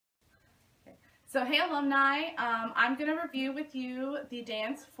So hey alumni, I'm going to review with you the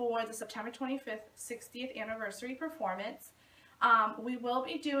dance for the September 25th 60th anniversary performance. We will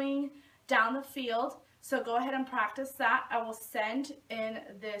be doing Down the Field, so go ahead and practice that. I will send in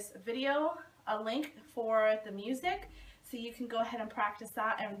this video a link for the music so you can go ahead and practice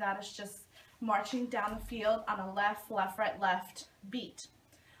that, and that is just marching down the field on a left, left, right, left beat.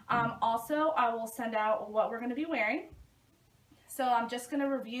 Also, I will send out what we're going to be wearing. So I'm just going to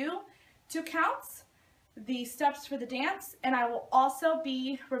review 2 counts, the steps for the dance, and I will also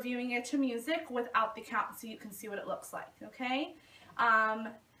be reviewing it to music without the count so you can see what it looks like, okay? I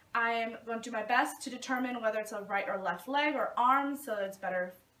am going to do my best to determine whether it's a right or left leg or arm, so it's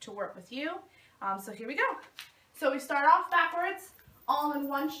better to work with you. So here we go. So we start off backwards, all in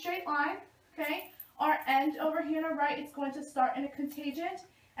one straight line, okay? Our end over here on the right is going to start in a contingent,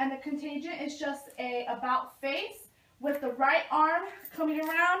 and the contingent is just a about face with the right arm coming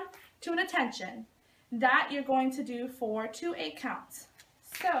around to an attention. That you're going to do for 2 8 counts.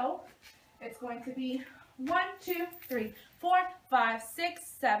 So it's going to be 1 2 3 4 5 6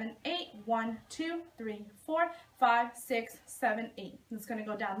 7 8 1 2 3 4 5 6 7 8. It's going to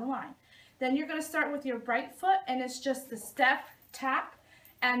go down the line. Then you're going to start with your right foot, and it's just the step tap,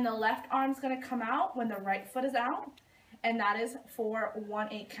 and the left arm's going to come out when the right foot is out, and that is for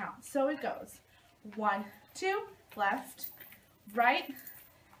 1 8 count. So it goes 1 2 left, right,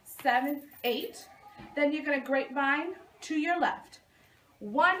 7 8. Then you're going to grapevine to your left.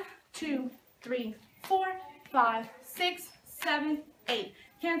 1 2 3 4 5 6 7 8.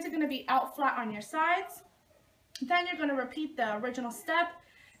 Hands are going to be out flat on your sides. Then you're going to repeat the original step,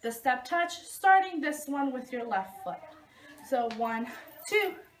 the step touch, starting this one with your left foot. So 1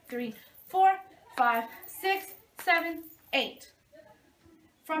 2 3 4 5 6 7 8.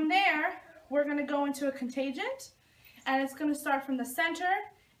 From there, we're going to go into a contingent, and it's going to start from the center,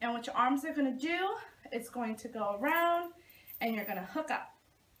 and what your arms are going to do, it's going to go around, and you're going to hook up.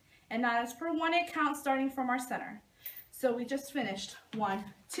 And that is for 1 8 count starting from our center. So we just finished 1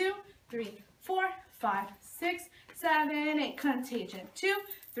 2 3 4 5 6 7 8 contingent. 2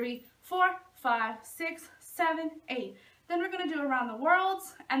 3 4 5 6 7 8. Then we're going to do around the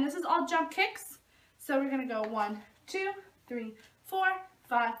worlds, and this is all jump kicks. So we're going to go 1 2 3 4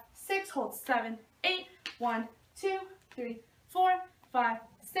 5 6, hold 7 8 1 2 3 4 5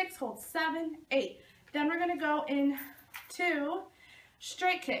 6, hold 7 8. Then we're going to go into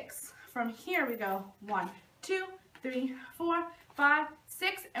straight kicks. From here we go 1 2 3 4 5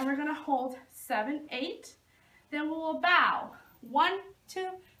 6, and we're going to hold 7 8. Then we will bow 1 2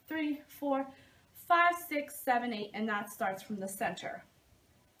 3 4 5 6 7 8, and that starts from the center.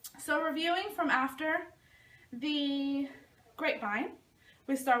 So reviewing from after the grapevine,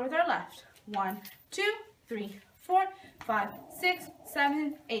 we start with our left. 1 2 3 4 5 6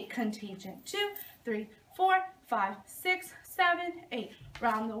 7 8 contingent. 2 3 4 5 6 7 8.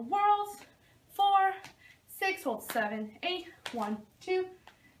 Round the whirls. 4 6, hold 7 8 1 2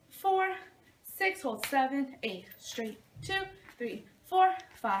 4 6, hold 7 8. Straight 2 3 4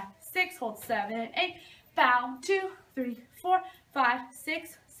 5 6, hold 7 8. Bow 2 3 4 5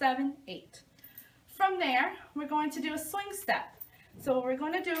 6 7 8. From there, we're going to do a swing step. So what we're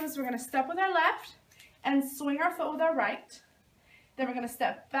going to do is we're going to step with our left and swing our foot with our right. Then we're going to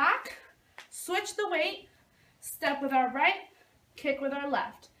step back, switch the weight, step with our right, kick with our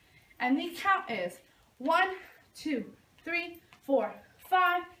left. And the count is 1 2 3 4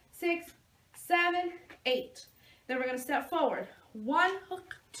 5 6 7 8. Then we're going to step forward. 1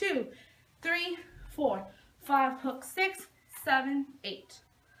 hook 2 3 4 5 hook 6 7 8.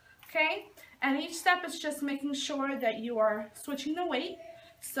 Okay? And each step is just making sure that you are switching the weight.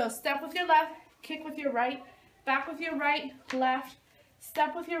 So step with your left, kick with your right, back with your right, left,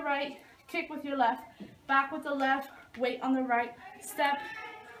 step with your right, kick with your left, back with the left, weight on the right, step,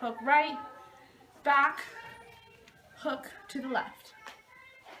 hook right, back, hook to the left.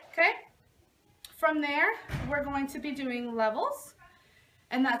 Okay? From there, we're going to be doing levels,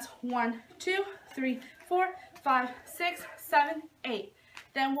 and that's 1 2 3 4 5 6 7 8.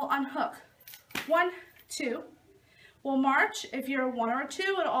 Then we'll unhook. 1 2. We'll march. If you're 1 or 2,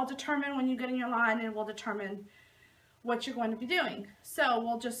 it'll all determine when you get in your line, and it will determine what you're going to be doing. So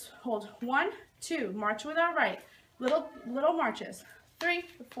we'll just hold 1 2, march with our right, little marches. 3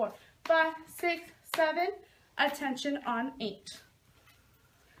 4 5 6 7, attention on 8.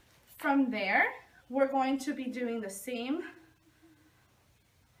 From there, we're going to be doing the same.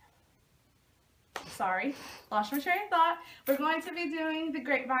 Sorry, lost my train of thought. We're going to be doing the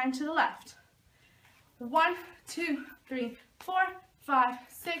grapevine to the left. 1 2 3 4 5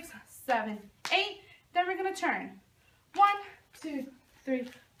 6 7 8. Then we're going to turn. 1 2 3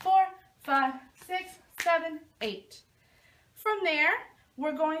 4 5 6, 7, 8. From there,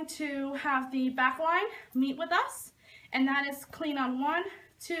 we're going to have the back line meet with us, and that is clean on 1,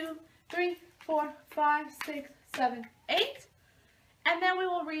 2, 3, 4, 5, 6, 7, 8. And then we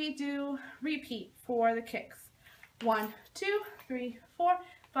will repeat for the kicks. 1, 2, 3, 4,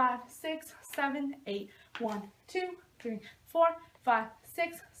 5, 6, 7, 8. 1, 2, 3, 4, 5,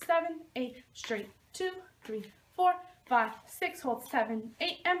 6, 7, 8. Straight. 2, 3, 4, 5, 6. Hold 7,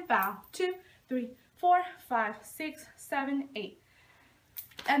 8, and bow. 2, 3, 4, 5, 6, 7, 8.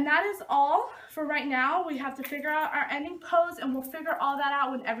 And that is all for right now. We have to figure out our ending pose, and we'll figure all that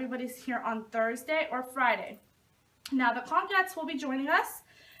out when everybody's here on Thursday or Friday. Now the congattes will be joining us,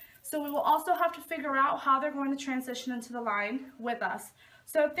 so we will also have to figure out how they're going to transition into the line with us.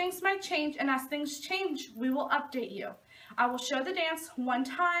 So things might change, and as things change, we will update you. I will show the dance one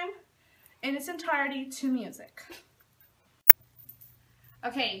time in its entirety to music.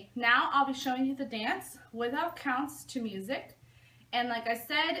 Okay, now I'll be showing you the dance without counts to music. And like I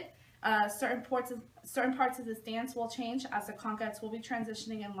said, certain parts of this dance will change as the congattes will be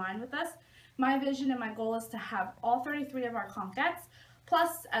transitioning in line with us. My vision and my goal is to have all 33 of our congattes,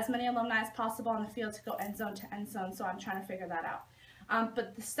 plus as many alumni as possible on the field to go end zone to end zone, so I'm trying to figure that out.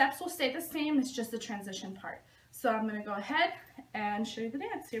 But the steps will stay the same, it's just the transition part. So I'm going to go ahead and show you the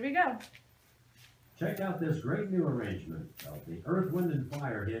dance. Here we go. Check out this great new arrangement of the Earth, Wind, and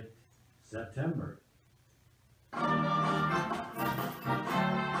Fire hit, September.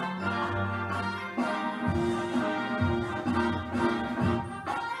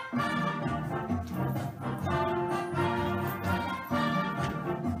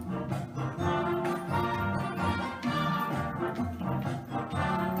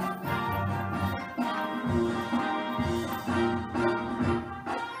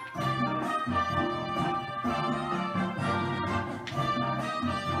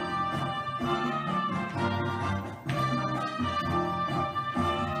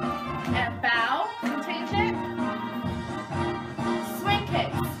 And bow, contingent, swing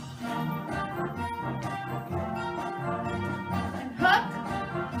kicks, and hook,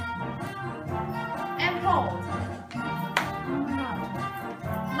 and hold.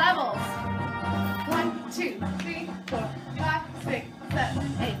 Levels, 1, 2, 3, 4, 5, 6,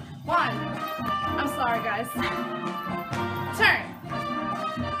 7, 8. 1. I'm sorry, guys. Turn.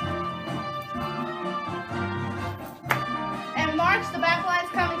 And march, the back line's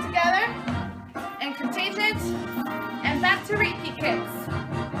coming together, and contingent, and back to repeat kicks.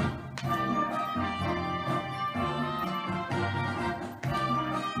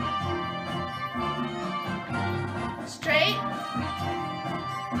 Straight,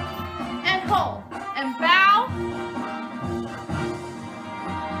 and hold, and bow,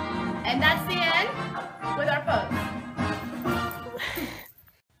 and that's the end with our pose.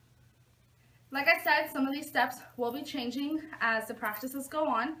 Like I said, some of these steps will be changing as the practices go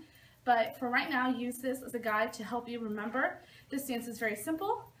on, but for right now, use this as a guide to help you remember. This dance is very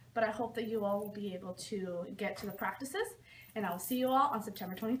simple, but I hope that you all will be able to get to the practices, and I will see you all on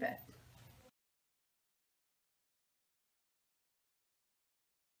September 25th.